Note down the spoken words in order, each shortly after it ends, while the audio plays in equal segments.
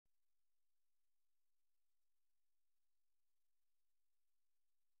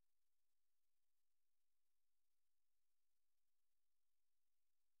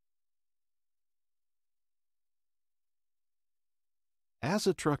As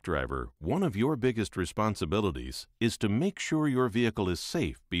a truck driver, one of your biggest responsibilities is to make sure your vehicle is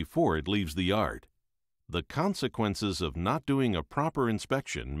safe before it leaves the yard. The consequences of not doing a proper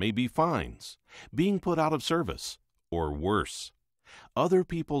inspection may be fines, being put out of service, or worse. Other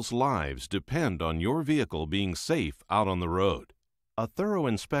people's lives depend on your vehicle being safe out on the road. A thorough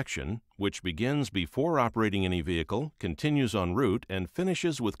inspection, which begins before operating any vehicle, continues en route, and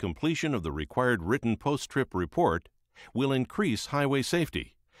finishes with completion of the required written post-trip report, will increase highway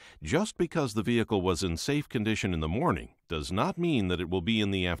safety. Just because the vehicle was in safe condition in the morning does not mean that it will be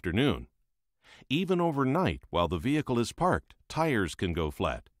in the afternoon. Even overnight, while the vehicle is parked, tires can go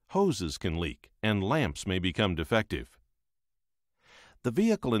flat, hoses can leak, and lamps may become defective. The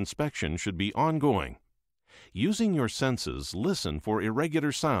vehicle inspection should be ongoing. Using your senses, listen for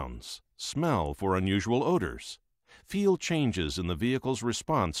irregular sounds, smell for unusual odors, feel changes in the vehicle's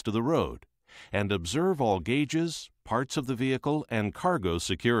response to the road, and observe all gauges, parts of the vehicle, and cargo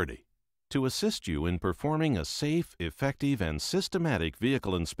security. To assist you in performing a safe, effective, and systematic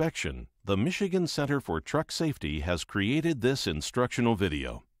vehicle inspection, the Michigan Center for Truck Safety has created this instructional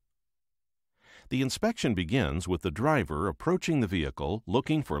video. The inspection begins with the driver approaching the vehicle,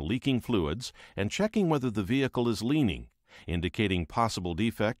 looking for leaking fluids, and checking whether the vehicle is leaning, indicating possible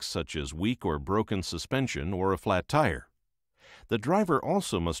defects such as weak or broken suspension or a flat tire. The driver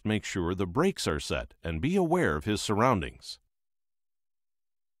also must make sure the brakes are set and be aware of his surroundings.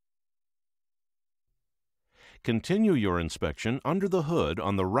 Continue your inspection under the hood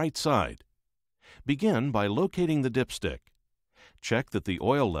on the right side. Begin by locating the dipstick. Check that the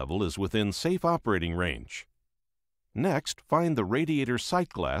oil level is within safe operating range. Next, find the radiator sight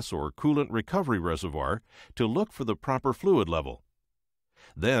glass or coolant recovery reservoir to look for the proper fluid level.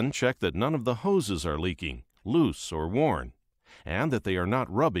 Then check that none of the hoses are leaking, loose, or worn, and that they are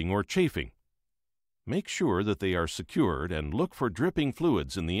not rubbing or chafing. Make sure that they are secured and look for dripping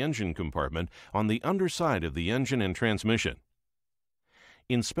fluids in the engine compartment on the underside of the engine and transmission.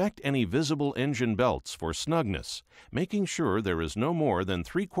 Inspect any visible engine belts for snugness, making sure there is no more than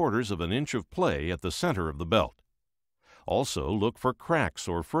 3/4 of an inch of play at the center of the belt. Also, look for cracks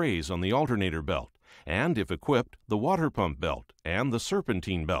or frays on the alternator belt, and, if equipped, the water pump belt and the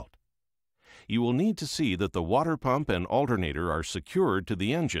serpentine belt. You will need to see that the water pump and alternator are secured to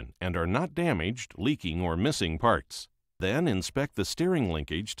the engine and are not damaged, leaking, or missing parts. Then inspect the steering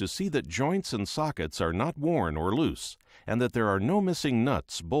linkage to see that joints and sockets are not worn or loose, and that there are no missing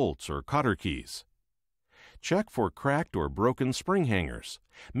nuts, bolts, or cotter keys. Check for cracked or broken spring hangers,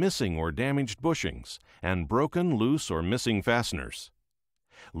 missing or damaged bushings, and broken, loose, or missing fasteners.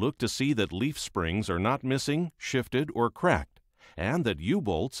 Look to see that leaf springs are not missing, shifted, or cracked, and that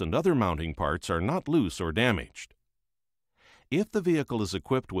U-bolts and other mounting parts are not loose or damaged. If the vehicle is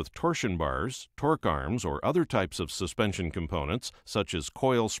equipped with torsion bars, torque arms, or other types of suspension components, such as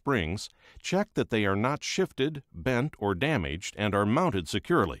coil springs, check that they are not shifted, bent, or damaged and are mounted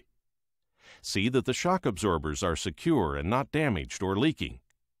securely. See that the shock absorbers are secure and not damaged or leaking.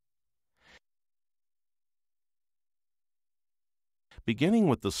 Beginning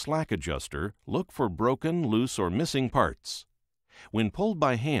with the slack adjuster, look for broken, loose, or missing parts. When pulled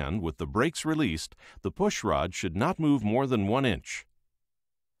by hand with the brakes released, the push rod should not move more than 1 inch.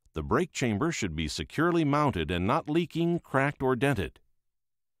 The brake chamber should be securely mounted and not leaking, cracked, or dented.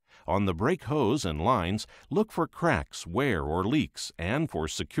 On the brake hose and lines, look for cracks, wear, or leaks, and for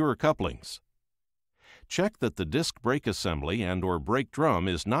secure couplings. Check that the disc brake assembly and/or brake drum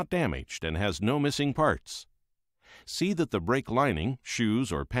is not damaged and has no missing parts. See that the brake lining,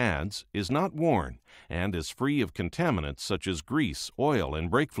 shoes, or pads is not worn and is free of contaminants such as grease, oil, and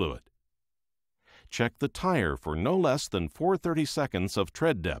brake fluid. Check the tire for no less than 4/32 of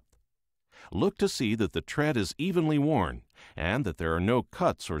tread depth. Look to see that the tread is evenly worn and that there are no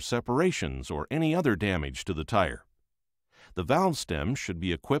cuts or separations or any other damage to the tire. The valve stem should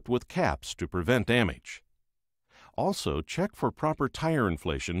be equipped with caps to prevent damage. Also, check for proper tire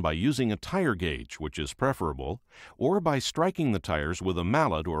inflation by using a tire gauge, which is preferable, or by striking the tires with a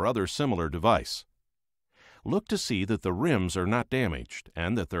mallet or other similar device. Look to see that the rims are not damaged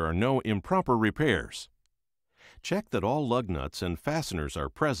and that there are no improper repairs. Check that all lug nuts and fasteners are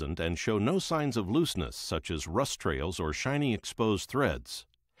present and show no signs of looseness, such as rust trails or shiny exposed threads.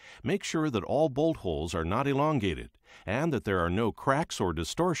 Make sure that all bolt holes are not elongated and that there are no cracks or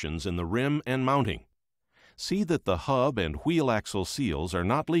distortions in the rim and mounting. See that the hub and wheel axle seals are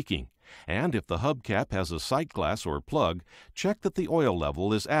not leaking, and if the hubcap has a sight glass or plug, check that the oil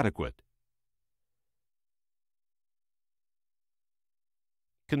level is adequate.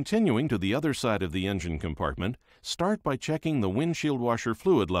 Continuing to the other side of the engine compartment, start by checking the windshield washer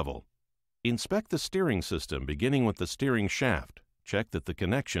fluid level. Inspect the steering system beginning with the steering shaft. Check that the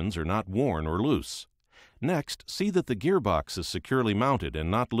connections are not worn or loose. Next, see that the gearbox is securely mounted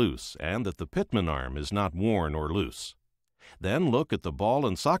and not loose, and that the pitman arm is not worn or loose. Then look at the ball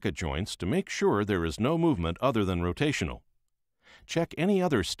and socket joints to make sure there is no movement other than rotational. Check any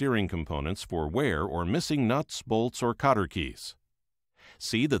other steering components for wear or missing nuts, bolts, or cotter keys.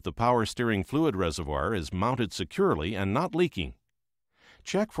 See that the power steering fluid reservoir is mounted securely and not leaking.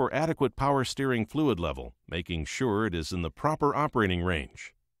 Check for adequate power steering fluid level, making sure it is in the proper operating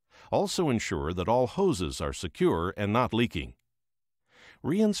range. Also ensure that all hoses are secure and not leaking.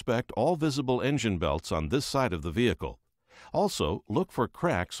 Re-inspect all visible engine belts on this side of the vehicle. Also, look for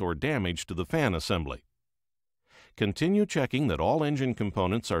cracks or damage to the fan assembly. Continue checking that all engine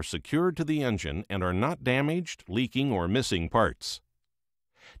components are secured to the engine and are not damaged, leaking, or missing parts.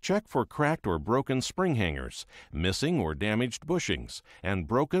 Check for cracked or broken spring hangers, missing or damaged bushings, and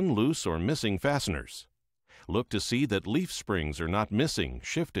broken, loose, or missing fasteners. Look to see that leaf springs are not missing,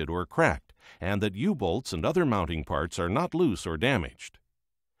 shifted, or cracked, and that U-bolts and other mounting parts are not loose or damaged.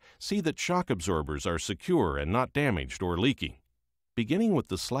 See that shock absorbers are secure and not damaged or leaking. Beginning with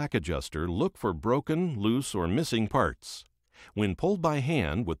the slack adjuster, look for broken, loose, or missing parts. When pulled by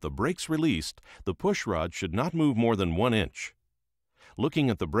hand with the brakes released, the push rod should not move more than 1 inch. Looking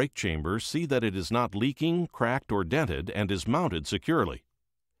at the brake chamber, see that it is not leaking, cracked, or dented and is mounted securely.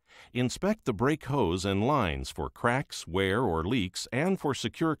 Inspect the brake hose and lines for cracks, wear, or leaks, and for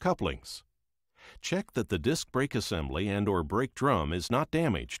secure couplings. Check that the disc brake assembly and/or brake drum is not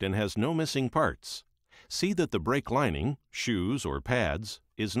damaged and has no missing parts. See that the brake lining, shoes, or pads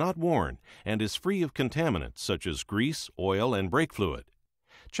is not worn and is free of contaminants such as grease, oil, and brake fluid.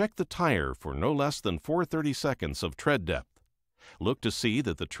 Check the tire for no less than 4/32 of tread depth. Look to see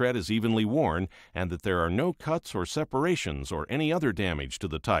that the tread is evenly worn and that there are no cuts or separations or any other damage to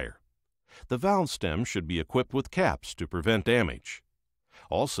the tire. The valve stem should be equipped with caps to prevent damage.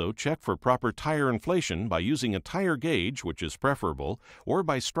 Also, check for proper tire inflation by using a tire gauge, which is preferable, or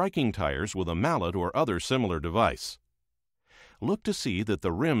by striking tires with a mallet or other similar device. Look to see that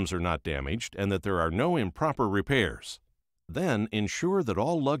the rims are not damaged and that there are no improper repairs. Then ensure that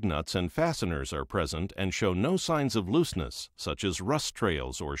all lug nuts and fasteners are present and show no signs of looseness, such as rust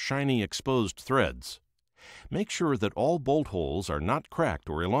trails or shiny exposed threads. Make sure that all bolt holes are not cracked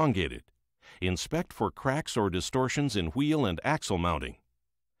or elongated. Inspect for cracks or distortions in wheel and axle mounting.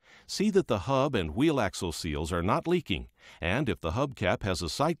 See that the hub and wheel axle seals are not leaking, and if the hubcap has a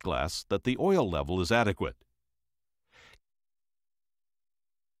sight glass, that the oil level is adequate.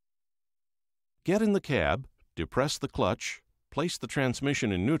 Get in the cab, depress the clutch, place the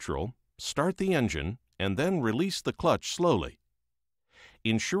transmission in neutral, start the engine, and then release the clutch slowly.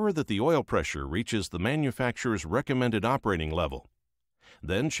 Ensure that the oil pressure reaches the manufacturer's recommended operating level.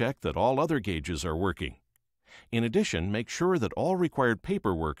 Then check that all other gauges are working. In addition, make sure that all required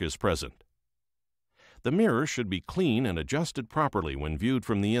paperwork is present. The mirror should be clean and adjusted properly when viewed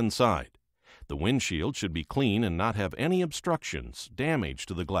from the inside. The windshield should be clean and not have any obstructions, damage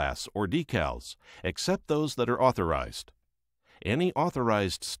to the glass, or decals, except those that are authorized. Any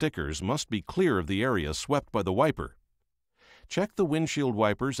authorized stickers must be clear of the area swept by the wiper. Check the windshield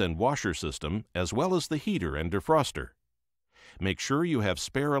wipers and washer system, as well as the heater and defroster. Make sure you have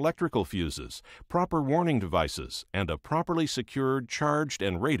spare electrical fuses, proper warning devices, and a properly secured, charged,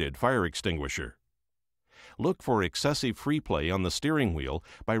 and rated fire extinguisher. Look for excessive free play on the steering wheel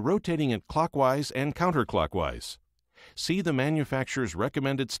by rotating it clockwise and counterclockwise. See the manufacturer's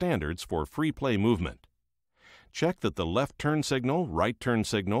recommended standards for free play movement. Check that the left turn signal, right turn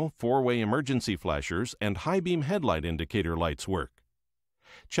signal, four-way emergency flashers, and high beam headlight indicator lights work.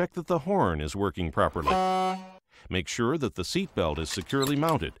 Check that the horn is working properly. Make sure that the seat belt is securely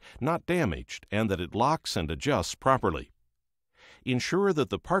mounted, not damaged, and that it locks and adjusts properly. Ensure that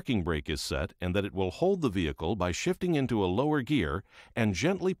the parking brake is set and that it will hold the vehicle by shifting into a lower gear and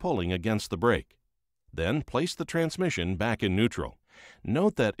gently pulling against the brake. Then place the transmission back in neutral.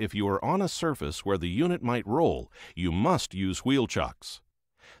 Note that if you are on a surface where the unit might roll, you must use wheel chocks.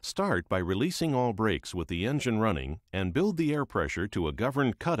 Start by releasing all brakes with the engine running and build the air pressure to a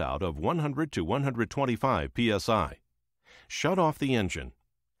governed cutout of 100 to 125 psi. Shut off the engine.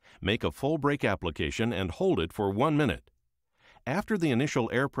 Make a full brake application and hold it for 1 minute. After the initial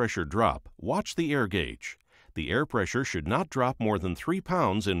air pressure drop, watch the air gauge. The air pressure should not drop more than 3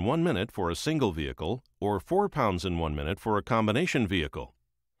 pounds in 1 minute for a single vehicle or 4 pounds in 1 minute for a combination vehicle.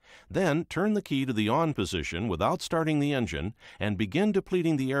 Then turn the key to the on position without starting the engine and begin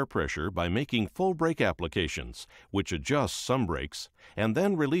depleting the air pressure by making full brake applications, which adjusts some brakes, and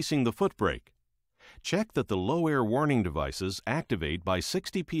then releasing the foot brake. Check that the low air warning devices activate by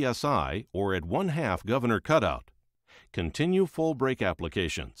 60 psi or at 1/2 governor cutout. Continue full brake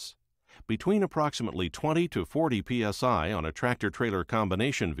applications. Between approximately 20 to 40 psi on a tractor-trailer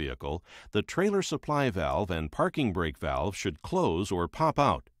combination vehicle, the trailer supply valve and parking brake valve should close or pop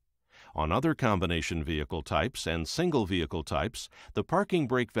out. On other combination vehicle types and single vehicle types, the parking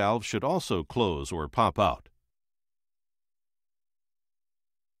brake valve should also close or pop out.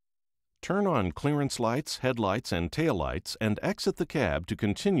 Turn on clearance lights, headlights, and taillights and exit the cab to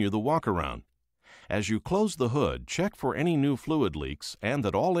continue the walk-around. As you close the hood, check for any new fluid leaks and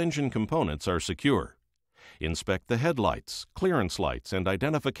that all engine components are secure. Inspect the headlights, clearance lights, and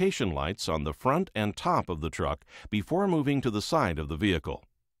identification lights on the front and top of the truck before moving to the side of the vehicle.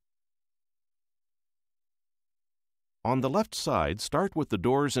 On the left side, start with the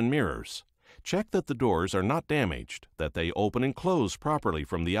doors and mirrors. Check that the doors are not damaged, that they open and close properly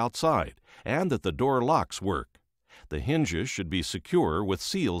from the outside, and that the door locks work. The hinges should be secure with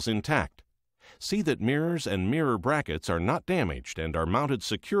seals intact. See that mirrors and mirror brackets are not damaged and are mounted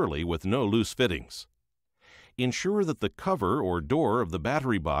securely with no loose fittings. Ensure that the cover or door of the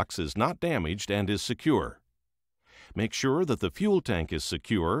battery box is not damaged and is secure. Make sure that the fuel tank is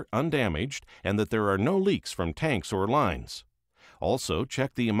secure, undamaged, and that there are no leaks from tanks or lines. Also,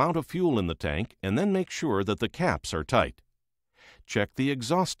 check the amount of fuel in the tank and then make sure that the caps are tight. Check the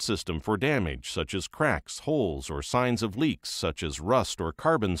exhaust system for damage such as cracks, holes, or signs of leaks such as rust or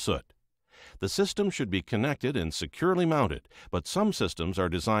carbon soot. The system should be connected and securely mounted, but some systems are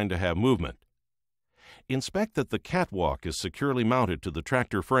designed to have movement. Inspect that the catwalk is securely mounted to the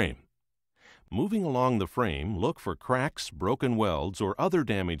tractor frame. Moving along the frame, look for cracks, broken welds, or other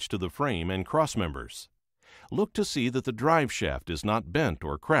damage to the frame and crossmembers. Look to see that the drive shaft is not bent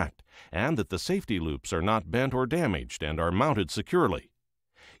or cracked, and that the safety loops are not bent or damaged and are mounted securely.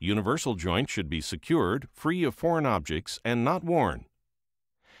 Universal joints should be secured, free of foreign objects, and not worn.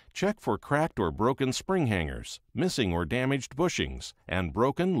 Check for cracked or broken spring hangers, missing or damaged bushings, and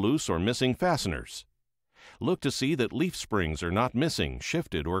broken, loose, or missing fasteners. Look to see that leaf springs are not missing,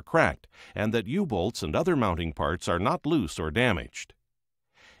 shifted, or cracked, and that U-bolts and other mounting parts are not loose or damaged.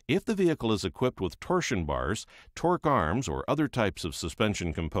 If the vehicle is equipped with torsion bars, torque arms, or other types of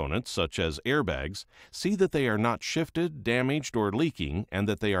suspension components, such as airbags, see that they are not shifted, damaged, or leaking, and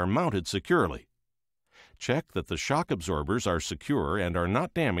that they are mounted securely. Check that the shock absorbers are secure and are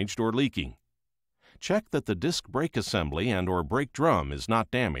not damaged or leaking. Check that the disc brake assembly and/or brake drum is not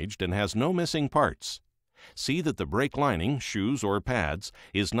damaged and has no missing parts. See that the brake lining, shoes, or pads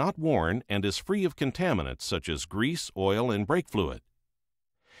is not worn and is free of contaminants such as grease, oil, and brake fluid.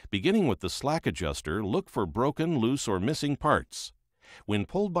 Beginning with the slack adjuster, look for broken, loose, or missing parts. When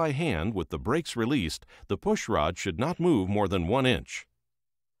pulled by hand with the brakes released, the push rod should not move more than 1 inch.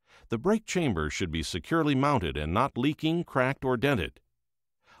 The brake chamber should be securely mounted and not leaking, cracked, or dented.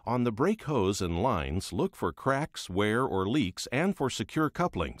 On the brake hose and lines, look for cracks, wear, or leaks and for secure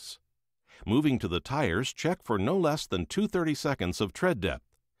couplings. Moving to the tires, check for no less than 2/32 of tread depth.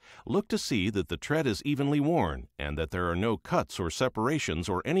 Look to see that the tread is evenly worn and that there are no cuts or separations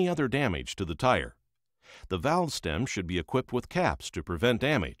or any other damage to the tire. The valve stem should be equipped with caps to prevent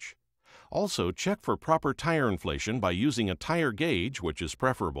damage. Also, check for proper tire inflation by using a tire gauge, which is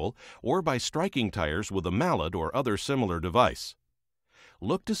preferable, or by striking tires with a mallet or other similar device.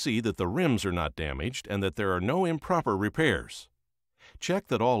 Look to see that the rims are not damaged and that there are no improper repairs. Check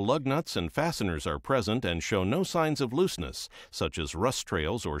that all lug nuts and fasteners are present and show no signs of looseness, such as rust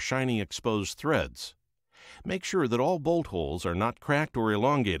trails or shiny exposed threads. Make sure that all bolt holes are not cracked or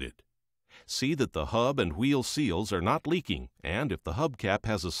elongated. See that the hub and wheel seals are not leaking, and if the hubcap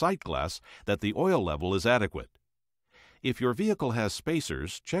has a sight glass, that the oil level is adequate. If your vehicle has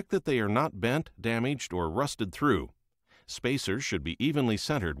spacers, check that they are not bent, damaged, or rusted through. Spacers should be evenly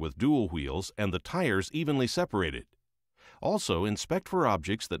centered with dual wheels and the tires evenly separated. Also, inspect for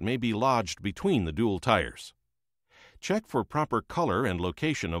objects that may be lodged between the dual tires. Check for proper color and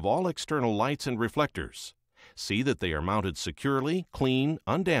location of all external lights and reflectors. See that they are mounted securely, clean,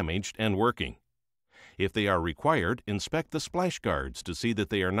 undamaged, and working. If they are required, inspect the splash guards to see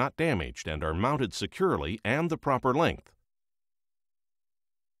that they are not damaged and are mounted securely and the proper length.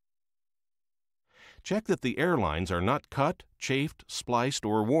 Check that the air lines are not cut, chafed, spliced,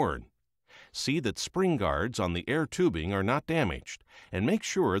 or worn. See that spring guards on the air tubing are not damaged, and make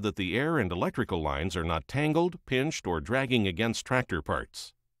sure that the air and electrical lines are not tangled, pinched, or dragging against tractor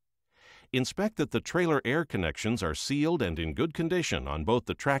parts. Inspect that the trailer air connections are sealed and in good condition on both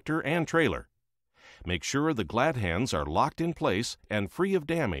the tractor and trailer. Make sure the glad hands are locked in place and free of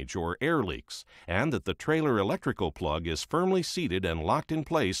damage or air leaks, and that the trailer electrical plug is firmly seated and locked in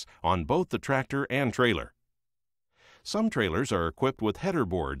place on both the tractor and trailer. Some trailers are equipped with header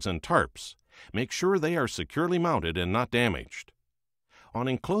boards and tarps. Make sure they are securely mounted and not damaged. On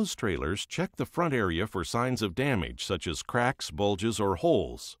enclosed trailers, check the front area for signs of damage such as cracks, bulges, or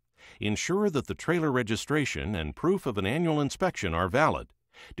holes. Ensure that the trailer registration and proof of an annual inspection are valid.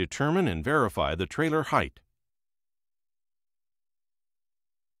 Determine and verify the trailer height.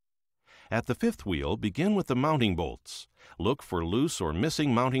 At the fifth wheel, begin with the mounting bolts. Look for loose or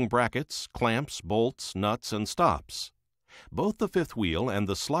missing mounting brackets, clamps, bolts, nuts, and stops. Both the fifth wheel and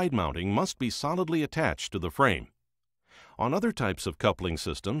the slide mounting must be solidly attached to the frame. On other types of coupling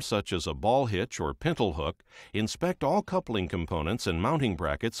systems, such as a ball hitch or pintle hook, inspect all coupling components and mounting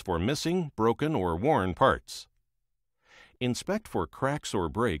brackets for missing, broken, or worn parts. Inspect for cracks or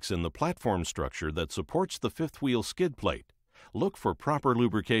breaks in the platform structure that supports the fifth wheel skid plate. Look for proper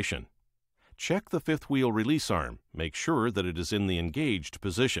lubrication. Check the fifth wheel release arm. Make sure that it is in the engaged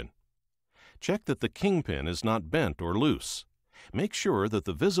position. Check that the kingpin is not bent or loose. Make sure that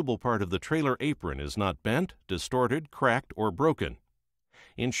the visible part of the trailer apron is not bent, distorted, cracked, or broken.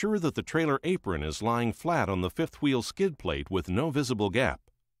 Ensure that the trailer apron is lying flat on the fifth wheel skid plate with no visible gap.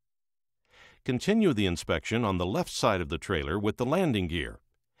 Continue the inspection on the left side of the trailer with the landing gear.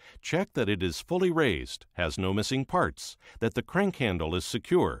 Check that it is fully raised, has no missing parts, that the crank handle is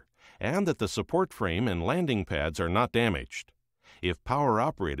secure, and that the support frame and landing pads are not damaged. If power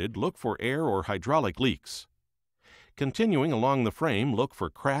operated, look for air or hydraulic leaks. Continuing along the frame, look for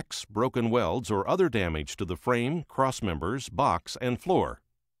cracks, broken welds, or other damage to the frame, crossmembers, box, and floor.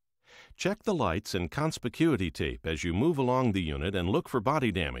 Check the lights and conspicuity tape as you move along the unit and look for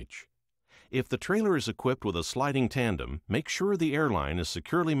body damage. If the trailer is equipped with a sliding tandem, make sure the airline is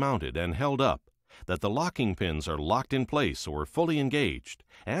securely mounted and held up, that the locking pins are locked in place or fully engaged,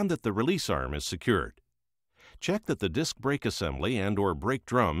 and that the release arm is secured. Check that the disc brake assembly and/or brake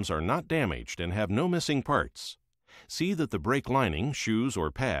drums are not damaged and have no missing parts. See that the brake lining, shoes,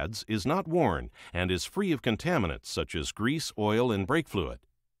 or pads is not worn and is free of contaminants such as grease, oil, and brake fluid.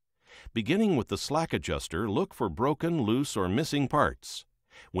 Beginning with the slack adjuster, look for broken, loose, or missing parts.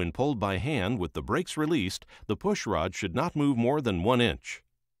 When pulled by hand with the brakes released, the push rod should not move more than 1 inch.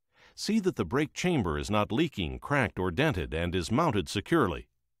 See that the brake chamber is not leaking, cracked, or dented and is mounted securely.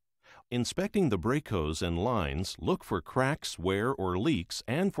 Inspecting the brake hose and lines, look for cracks, wear, or leaks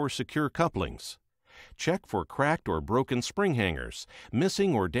and for secure couplings. Check for cracked or broken spring hangers,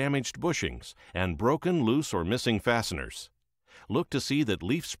 missing or damaged bushings, and broken, loose, or missing fasteners. Look to see that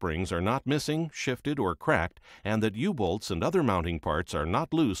leaf springs are not missing, shifted, or cracked, and that U-bolts and other mounting parts are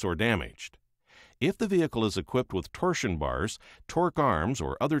not loose or damaged. If the vehicle is equipped with torsion bars, torque arms,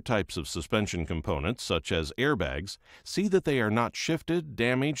 or other types of suspension components, such as airbags, see that they are not shifted,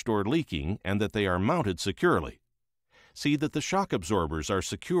 damaged, or leaking, and that they are mounted securely. See that the shock absorbers are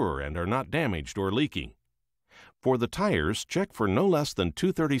secure and are not damaged or leaking. For the tires, check for no less than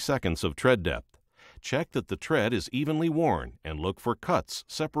 2/32 of tread depth. Check that the tread is evenly worn and look for cuts,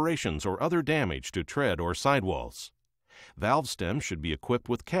 separations, or other damage to tread or sidewalls. Valve stems should be equipped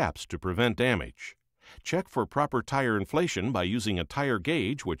with caps to prevent damage. Check for proper tire inflation by using a tire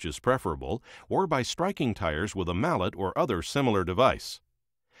gauge, which is preferable, or by striking tires with a mallet or other similar device.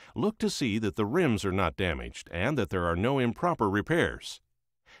 Look to see that the rims are not damaged and that there are no improper repairs.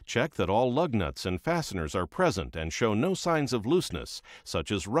 Check that all lug nuts and fasteners are present and show no signs of looseness,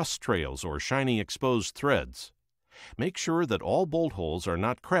 such as rust trails or shiny exposed threads. Make sure that all bolt holes are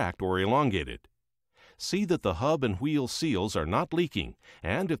not cracked or elongated. See that the hub and wheel seals are not leaking,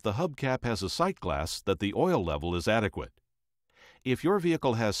 and if the hubcap has a sight glass, that the oil level is adequate. If your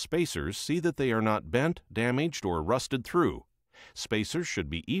vehicle has spacers, see that they are not bent, damaged, or rusted through. Spacers should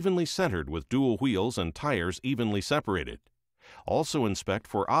be evenly centered with dual wheels and tires evenly separated. Also inspect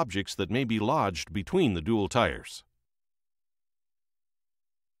for objects that may be lodged between the dual tires.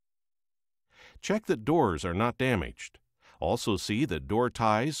 Check that doors are not damaged. Also see that door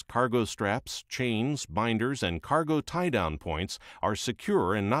ties, cargo straps, chains, binders, and cargo tie-down points are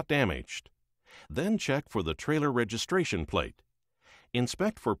secure and not damaged. Then check for the trailer registration plate.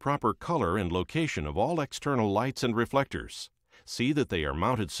 Inspect for proper color and location of all external lights and reflectors. See that they are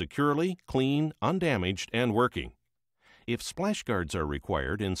mounted securely, clean, undamaged, and working. If splash guards are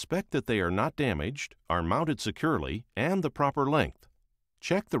required, inspect that they are not damaged, are mounted securely, and the proper length.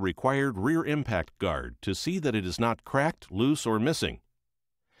 Check the required rear impact guard to see that it is not cracked, loose, or missing.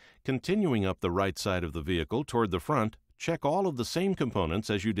 Continuing up the right side of the vehicle toward the front, check all of the same components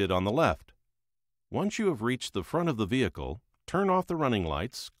as you did on the left. Once you have reached the front of the vehicle, turn off the running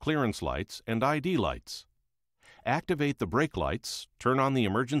lights, clearance lights, and ID lights. Activate the brake lights, turn on the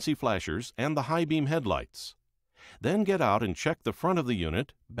emergency flashers, and the high beam headlights. Then get out and check the front of the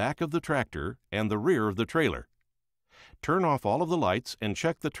unit, back of the tractor, and the rear of the trailer. Turn off all of the lights and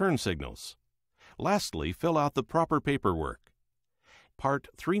check the turn signals. Lastly, fill out the proper paperwork. Part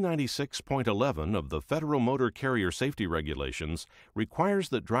 396.11 of the Federal Motor Carrier Safety Regulations requires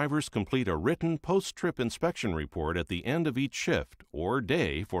that drivers complete a written post-trip inspection report at the end of each shift or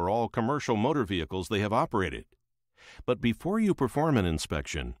day for all commercial motor vehicles they have operated. But before you perform an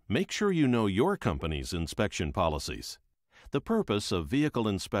inspection, make sure you know your company's inspection policies. The purpose of vehicle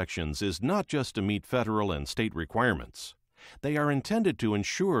inspections is not just to meet federal and state requirements. They are intended to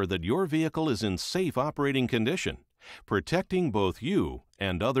ensure that your vehicle is in safe operating condition, protecting both you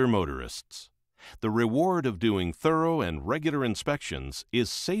and other motorists. The reward of doing thorough and regular inspections is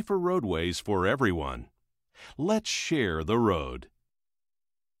safer roadways for everyone. Let's share the road.